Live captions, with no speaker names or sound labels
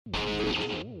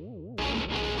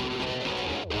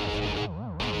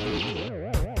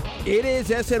It is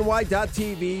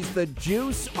SNY.TV's The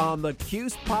Juice on the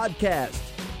Cuse podcast,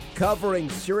 covering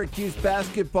Syracuse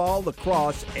basketball,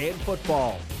 lacrosse, and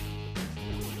football.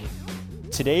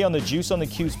 Today on the Juice on the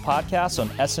Cuse podcast on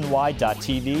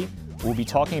SNY.TV, we'll be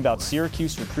talking about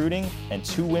Syracuse recruiting and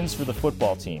 2 wins for the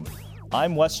football team.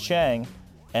 I'm Wes Cheng,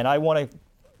 and I want to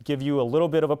give you a little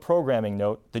bit of a programming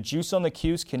note. The Juice on the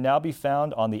Cuse can now be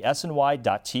found on the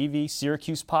SNY.TV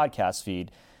Syracuse podcast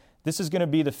feed. This is going to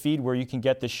be the feed where you can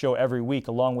get this show every week,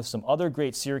 along with some other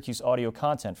great Syracuse audio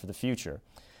content for the future.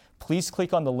 Please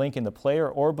click on the link in the player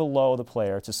or below the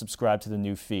player to subscribe to the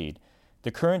new feed. The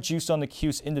current Juice on the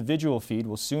Cuse individual feed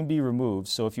will soon be removed,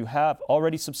 so if you have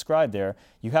already subscribed there,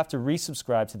 you have to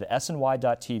resubscribe to the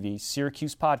SNY.TV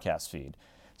Syracuse podcast feed.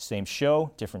 Same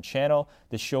show, different channel.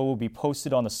 The show will be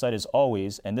posted on the site as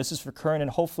always, and this is for current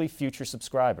and hopefully future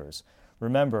subscribers.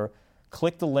 Remember,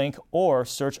 click the link or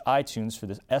search iTunes for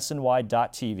the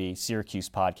SNY.TV Syracuse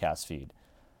podcast feed.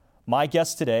 My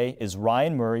guest today is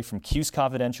Ryan Murray from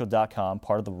CuseConfidential.com,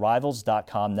 part of the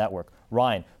Rivals.com network.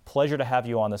 Ryan, pleasure to have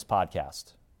you on this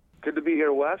podcast. Good to be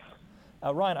here, Wes.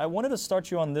 Ryan, I wanted to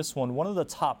start you on this one. One of the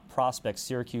top prospects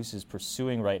Syracuse is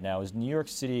pursuing right now is New York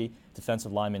City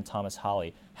defensive lineman Thomas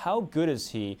Holley. How good is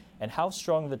he, and how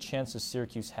strong are the chances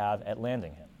Syracuse have at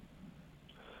landing him?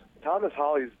 Thomas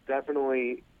Holley is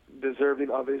definitely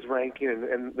deserving of his ranking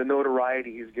and the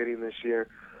notoriety he's getting this year.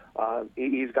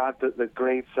 He's got the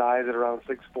great size at around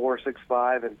 6'4",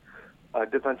 6'5", and a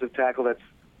defensive tackle that's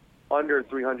under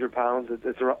 300 pounds.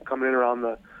 It's coming in around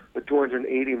the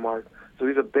 280 mark. So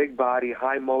he's a big body,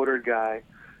 high motor guy,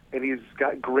 and he's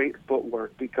got great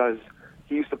footwork because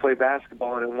he used to play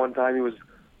basketball, and at one time he was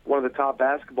one of the top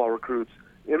basketball recruits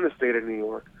in the state of New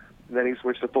York. And then he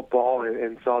switched to football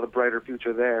and saw the brighter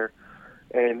future there.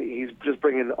 And he's just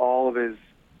bringing all of his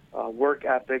work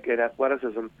ethic and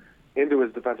athleticism into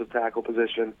his defensive tackle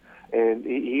position. And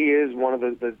he is one of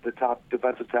the top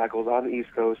defensive tackles on the East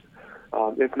Coast,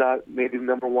 if not maybe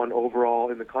number one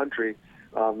overall in the country.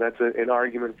 That's an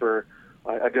argument for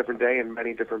a different day and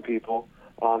many different people.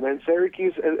 And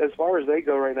Syracuse, as far as they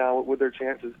go right now with their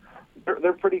chances,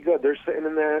 they're pretty good. They're sitting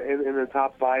in there in the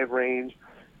top 5 range,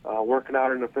 working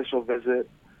out an official visit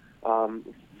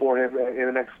for him in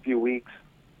the next few weeks.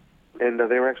 And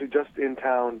they were actually just in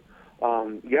town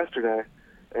yesterday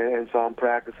and saw him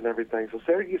practice and everything. So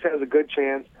Syracuse has a good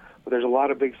chance, but there's a lot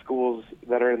of big schools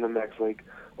that are in the mix, like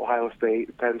Ohio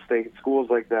State, Penn State, schools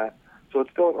like that. So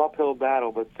it's still an uphill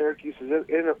battle, but Syracuse is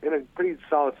in a pretty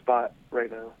solid spot right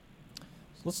now.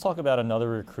 So let's talk about another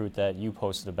recruit that you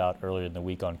posted about earlier in the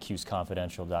week on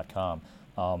CuseConfidential.com.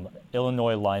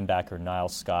 Illinois linebacker Niall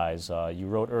Skies. You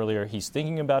wrote earlier he's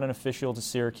thinking about an official to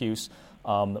Syracuse.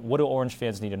 What do Orange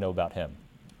fans need to know about him?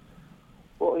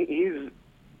 Well, he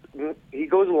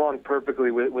goes along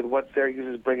perfectly with what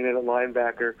Syracuse is bringing in at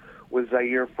linebacker with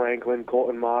Zaire Franklin,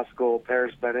 Colton Moskell,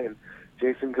 Paris Bennett, and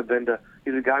Jason Kabinda.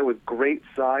 He's a guy with great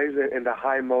size and a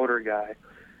high motor guy.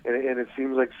 And it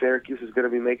seems like Syracuse is going to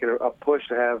be making a push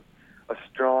to have a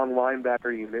strong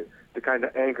linebacker unit to kind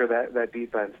of anchor that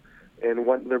defense. And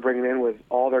what they're bringing in with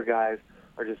all their guys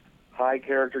are just high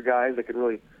character guys that can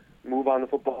really move on the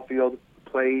football field,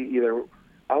 play either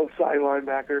outside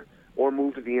linebacker or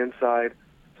move to the inside.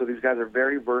 So these guys are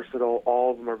very versatile.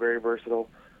 All of them are very versatile.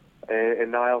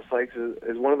 And Niall Sykes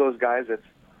is one of those guys that's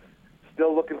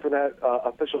still looking for that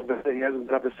official visit. He hasn't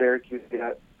been up to Syracuse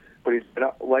yet, but he's been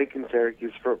liking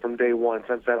Syracuse from day one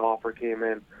since that offer came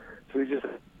in. So he's just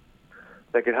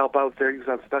that can help out Syracuse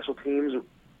on special teams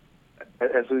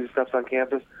as soon as he steps on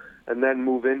campus, and then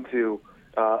move into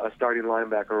a starting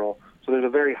linebacker role. So there's a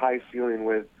very high ceiling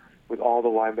with all the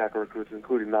linebacker recruits,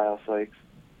 including Niall Sykes.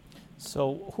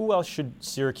 So who else should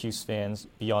Syracuse fans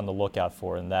be on the lookout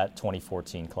for in that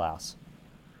 2014 class?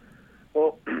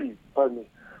 Well, pardon me.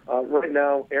 Right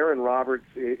now, Aaron Roberts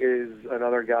is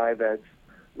another guy that's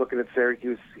looking at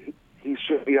Syracuse. He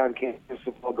should be on campus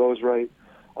if all goes right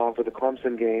for the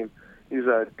Clemson game. He's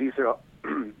a decent,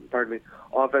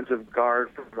 offensive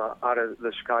guard from out of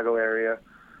the Chicago area.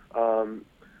 And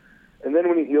then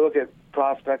when you look at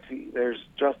prospects, there's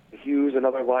Justin Cuse,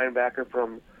 another linebacker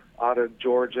from out of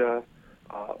Georgia.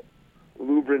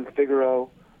 Lubrin Figaro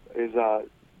is a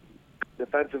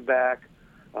defensive back.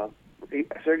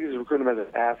 Syracuse is recruiting him as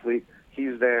an athlete.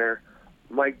 He's there.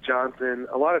 Mike Johnson,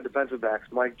 a lot of defensive backs.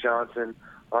 Mike Johnson,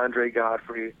 Andre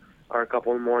Godfrey are a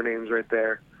couple more names right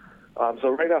there. So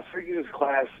right now, Syracuse's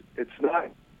class, it's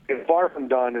far from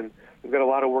done, and we've got a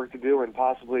lot of work to do, and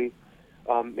possibly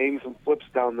maybe some flips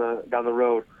down the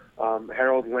road.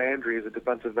 Harold Landry is a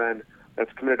defensive end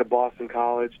that's committed to Boston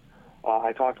College.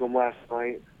 I talked to him last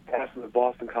night, asked him if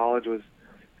Boston College was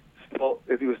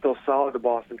if he was still solid to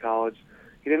Boston College.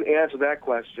 He didn't answer that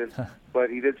question, but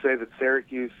he did say that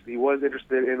Syracuse, he was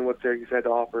interested in what Syracuse had to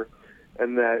offer,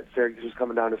 and that Syracuse was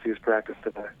coming down to see his practice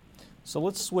today. So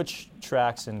let's switch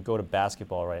tracks and go to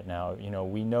basketball right now.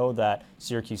 We know that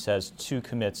Syracuse has 2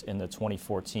 commits in the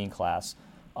 2014 class.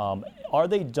 Are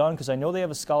they done? Because I know they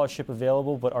have a scholarship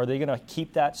available, but are they going to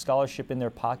keep that scholarship in their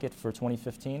pocket for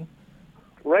 2015?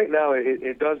 Right now,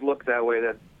 it does look that way,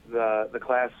 that the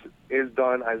class is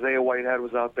done. Isaiah Whitehead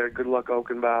was out there. Good Luck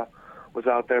Okenbaugh was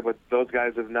out there, but those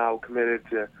guys have now committed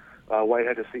to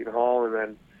Whitehead to Seton Hall, and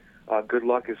then Good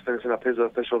Luck is finishing up his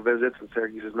official visits, and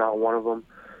Syracuse is not one of them.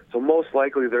 So most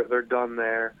likely they're done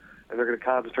there, and they're going to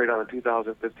concentrate on the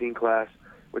 2015 class,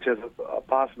 which has a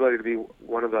possibility to be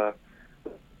one of the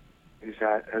he's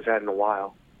has had in a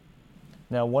while.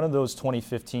 Now, one of those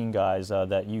 2015 guys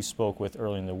that you spoke with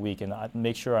earlier in the week, and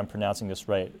make sure I'm pronouncing this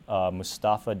right,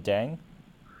 Mustafa Deng?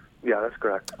 Yeah, that's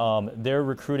correct. They're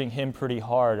recruiting him pretty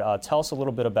hard. Tell us a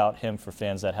little bit about him for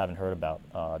fans that haven't heard about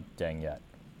Deng yet.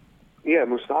 Yeah,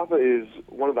 Mustafa is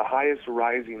one of the highest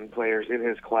rising players in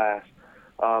his class.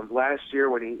 Last year,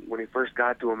 when he first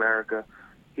got to America,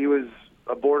 he was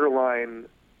a borderline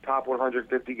top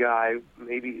 150 guy,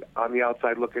 maybe on the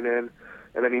outside looking in,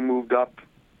 and then he moved up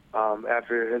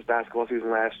after his basketball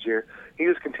season last year. He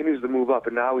just continues to move up,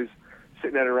 and now he's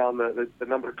sitting at around the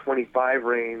number 25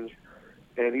 range,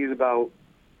 and he's about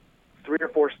 3 or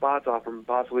 4 spots off from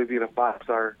possibly being a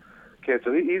 5-star kid.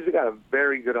 So he's got a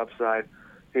very good upside.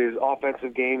 His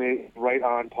offensive game is right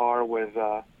on par with,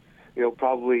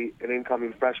 probably an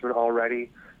incoming freshman already.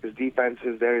 His defense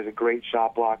is there. He's a great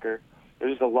shot blocker.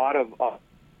 There's just a lot of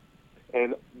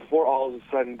and before all is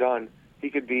said and done, he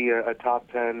could be a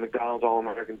top 10 McDonald's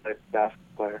All-American type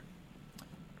basketball player.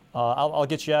 I'll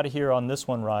get you out of here on this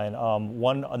one, Ryan.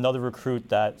 Another recruit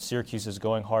that Syracuse is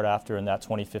going hard after in that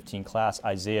 2015 class,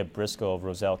 Isaiah Briscoe of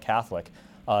Roselle Catholic.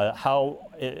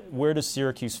 Where does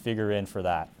Syracuse figure in for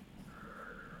that?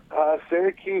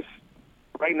 Syracuse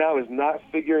right now is not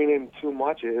figuring in too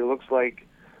much. It looks like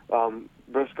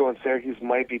Briscoe and Syracuse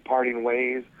might be parting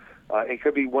ways. It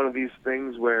could be one of these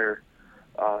things where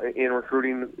in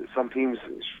recruiting, some teams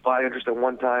fly interest at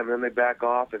one time and then they back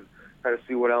off and try to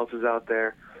see what else is out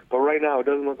there. But right now, it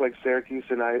doesn't look like Syracuse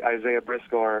and Isaiah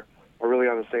Briscoe are really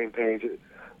on the same page.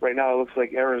 Right now, it looks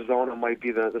like Arizona might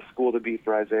be the school to beat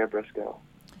for Isaiah Briscoe.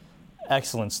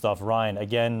 Excellent stuff, Ryan.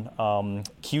 Again,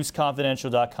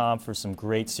 CuseConfidential.com for some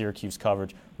great Syracuse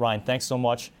coverage. Ryan, thanks so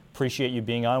much. Appreciate you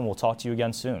being on. We'll talk to you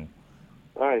again soon.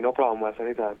 All right, no problem, Wes.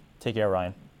 Anytime. Take care,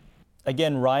 Ryan.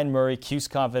 Again, Ryan Murray,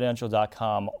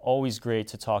 CuseConfidential.com. Always great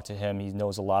to talk to him. He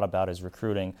knows a lot about his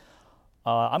recruiting.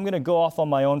 I'm going to go off on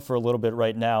my own for a little bit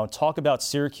right now and talk about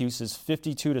Syracuse's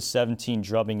 52-17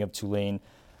 drubbing of Tulane.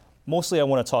 Mostly I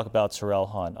want to talk about Terrell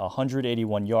Hunt.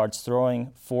 181 yards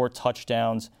throwing, 4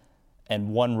 touchdowns, and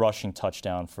 1 rushing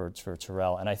touchdown for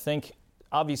Terrell. And I think,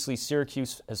 obviously,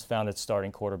 Syracuse has found its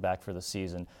starting quarterback for the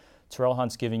season. Terrell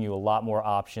Hunt's giving you a lot more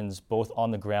options, both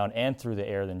on the ground and through the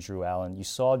air, than Drew Allen. You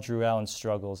saw Drew Allen's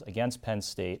struggles against Penn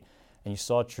State, and you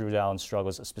saw Drew Allen's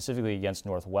struggles specifically against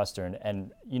Northwestern.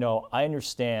 And, I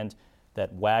understand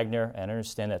that Wagner and I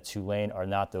understand that Tulane are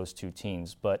not those two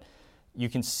teams, but you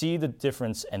can see the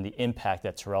difference and the impact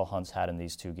that Terrell Hunt's had in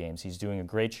these 2 games. He's doing a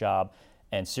great job,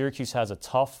 and Syracuse has a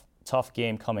tough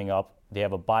game coming up. They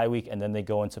have a bye week, and then they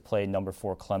go into play number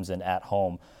 4 Clemson at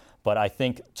home. But I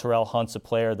think Terrell Hunt's a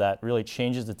player that really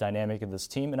changes the dynamic of this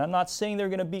team. And I'm not saying they're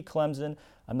going to beat Clemson.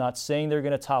 I'm not saying they're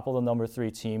going to topple the number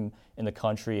 3 team in the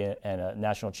country and a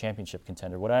national championship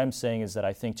contender. What I am saying is that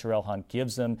I think Terrell Hunt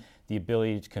gives them the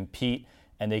ability to compete,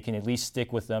 and they can at least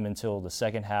stick with them until the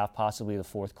second half, possibly the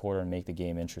fourth quarter, and make the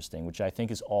game interesting, which I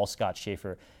think is all Scott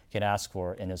Schaefer can ask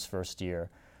for in his first year.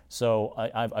 So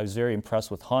I was very impressed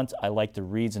with Hunt. I like the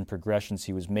reads and progressions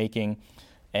he was making.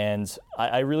 And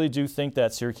I really do think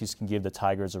that Syracuse can give the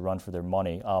Tigers a run for their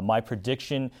money. My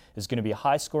prediction is going to be a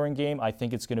high-scoring game. I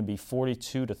think it's going to be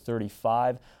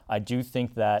 42-35. I do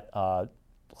think that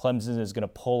Clemson is going to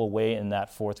pull away in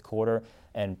that fourth quarter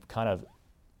and kind of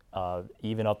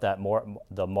even up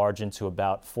the margin to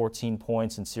about 14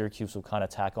 points, and Syracuse will kind of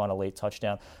tack on a late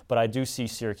touchdown. But I do see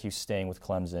Syracuse staying with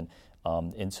Clemson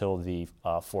until the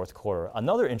fourth quarter.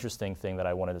 Another interesting thing that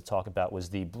I wanted to talk about was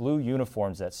the blue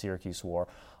uniforms that Syracuse wore.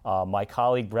 My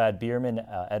colleague Brad Bierman,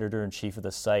 editor-in-chief of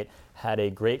the site, had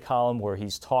a great column where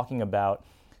he's talking about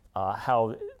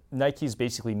how Nike's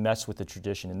basically messed with the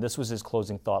tradition. And this was his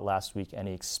closing thought last week, and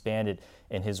he expanded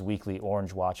in his weekly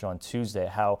Orange Watch on Tuesday,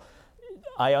 how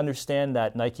I understand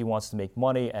that Nike wants to make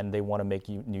money and they want to make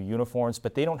new uniforms,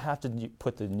 but they don't have to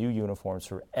put the new uniforms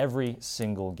for every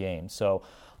single game. So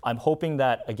I'm hoping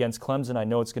that against Clemson, I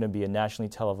know it's going to be a nationally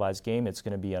televised game. It's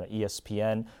going to be on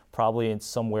ESPN, probably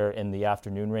somewhere in the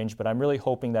afternoon range, but I'm really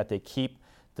hoping that they keep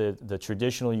the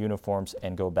traditional uniforms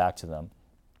and go back to them.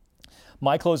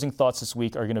 My closing thoughts this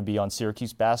week are going to be on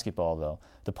Syracuse basketball, though.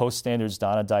 The Post-Standard's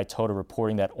Donna Dietota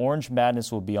reporting that Orange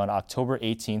Madness will be on October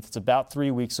 18th. It's about 3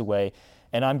 weeks away,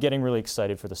 and I'm getting really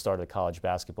excited for the start of the college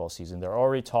basketball season. They're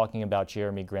already talking about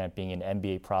Jeremy Grant being an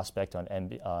NBA prospect on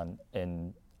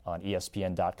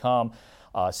ESPN.com.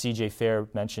 CJ Fair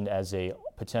mentioned as a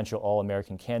potential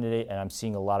All-American candidate, and I'm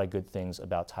seeing a lot of good things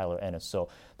about Tyler Ennis. So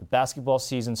the basketball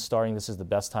season's starting. This is the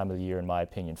best time of the year, in my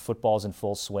opinion. Football's in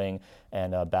full swing,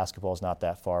 and basketball's not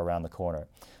that far around the corner.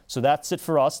 So that's it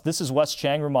for us. This is Wes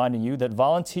Cheng reminding you that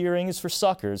volunteering is for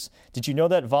suckers. Did you know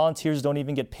that volunteers don't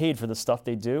even get paid for the stuff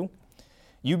they do?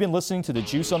 You've been listening to the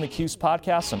Juice on the Cuse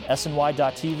podcast on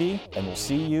SNY.TV, and we'll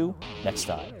see you next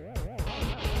time.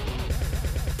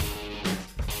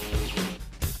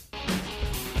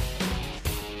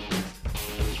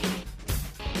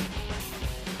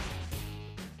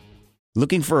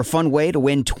 Looking for a fun way to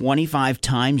win 25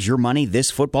 times your money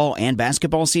this football and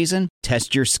basketball season?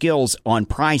 Test your skills on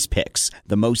Prize Picks,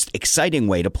 the most exciting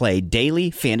way to play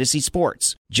daily fantasy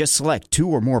sports. Just select 2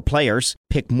 or more players,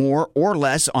 pick more or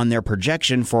less on their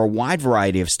projection for a wide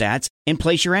variety of stats, and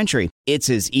place your entry. It's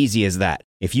as easy as that.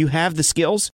 If you have the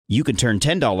skills, you can turn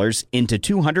 $10 into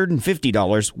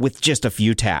 $250 with just a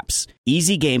few taps.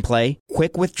 Easy gameplay,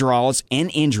 quick withdrawals,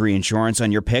 and injury insurance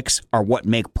on your picks are what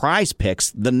make Prize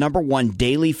Picks the #1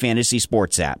 daily fantasy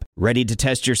sports app. Ready to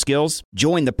test your skills?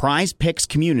 Join the Prize Picks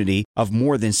community of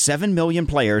more than 7 million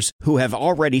players who have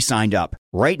already signed up.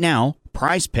 Right now,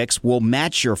 Prize Picks will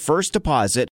match your first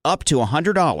deposit up to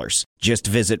 $100. Just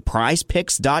visit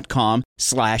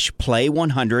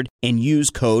prizepicks.com/play100 and use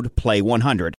code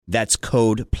PLAY100. That's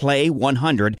code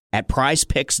PLAY100 at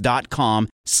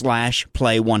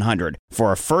prizepicks.com/play100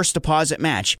 for a first deposit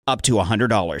match up to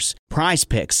 $100. Prize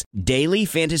Picks, daily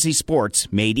fantasy sports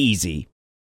made easy.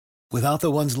 Without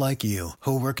the ones like you,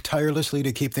 who work tirelessly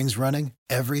to keep things running,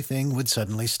 everything would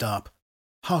suddenly stop.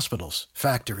 Hospitals,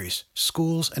 factories,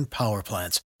 schools, and power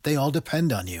plants, they all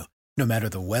depend on you. No matter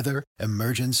the weather,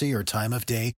 emergency, or time of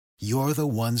day, you're the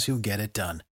ones who get it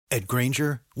done. At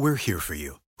Grainger, we're here for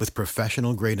you with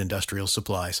professional-grade industrial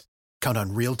supplies. Count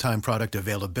on real-time product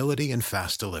availability and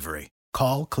fast delivery.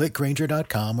 Call, click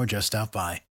Grainger.com, or just stop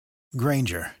by.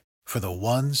 Grainger, for the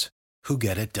ones who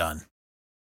get it done.